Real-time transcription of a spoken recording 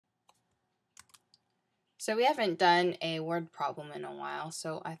So we haven't done a word problem in a while,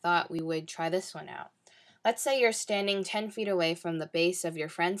 so I thought we would try this one out. Let's say you're standing 10 feet away from the base of your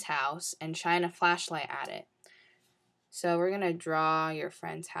friend's house and shine a flashlight at it. So we're going to draw your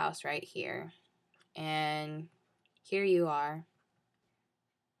friend's house right here. And here you are,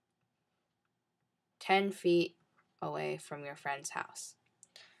 10 feet away from your friend's house.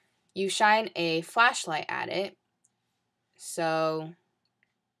 You shine a flashlight at it. So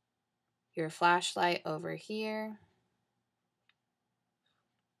your flashlight over here.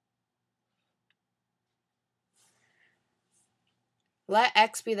 Let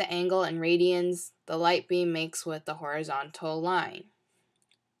x be the angle in radians the light beam makes with the horizontal line.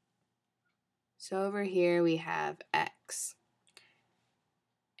 So over here we have x.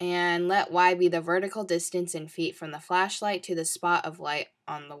 And let y be the vertical distance in feet from the flashlight to the spot of light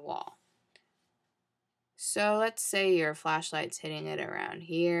on the wall. So let's say your flashlight's hitting it around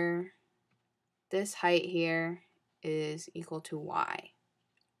here. This height here is equal to y.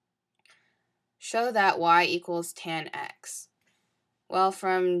 Show that y equals tan x. Well,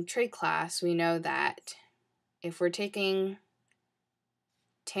 from trig class, we know that if we're taking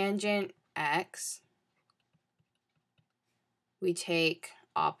tangent x, we take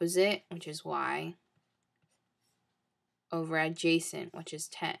opposite, which is y, over adjacent, which is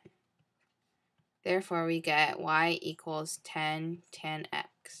 10. Therefore, we get y equals 10 tan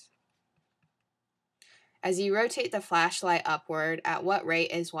x. As you rotate the flashlight upward, at what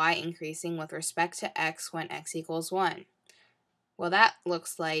rate is y increasing with respect to x when x equals 1? Well, that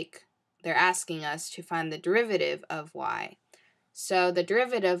looks like they're asking us to find the derivative of y. So the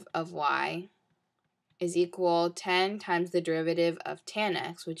derivative of y is equal 10 times the derivative of tan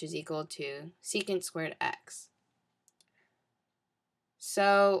x, which is equal to secant squared x.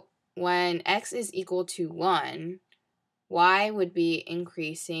 So when x is equal to 1, y would be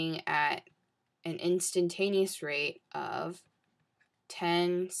increasing at an instantaneous rate of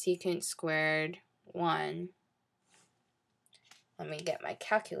 10 secant squared 1. Let me get my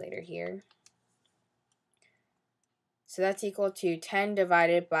calculator here. So that's equal to 10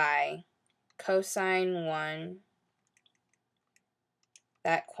 divided by cosine 1,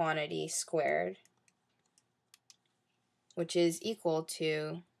 that quantity squared, which is equal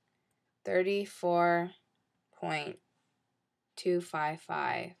to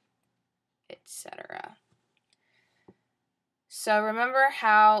 34.255, etc. So remember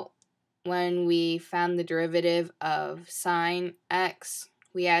how when we found the derivative of sine x,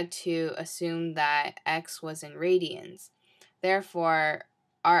 we had to assume that x was in radians. Therefore,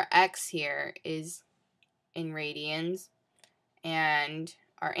 our x here is in radians, and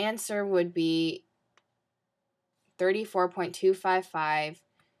our answer would be 34.255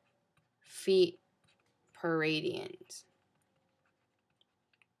 feet per radian.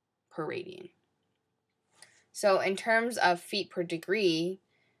 So in terms of feet per degree,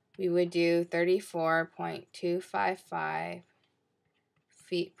 we would do 34.255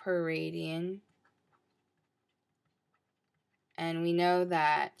 feet per radian. And we know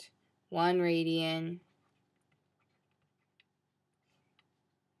that 1 radian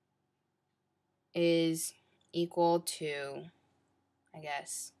is equal to,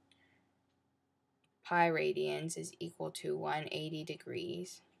 pi radians is equal to 180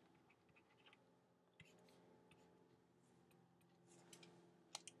 degrees.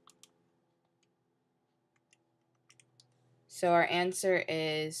 So our answer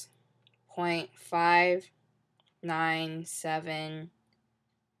is 0.597,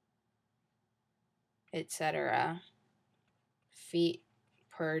 etc. feet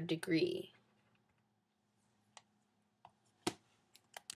per degree.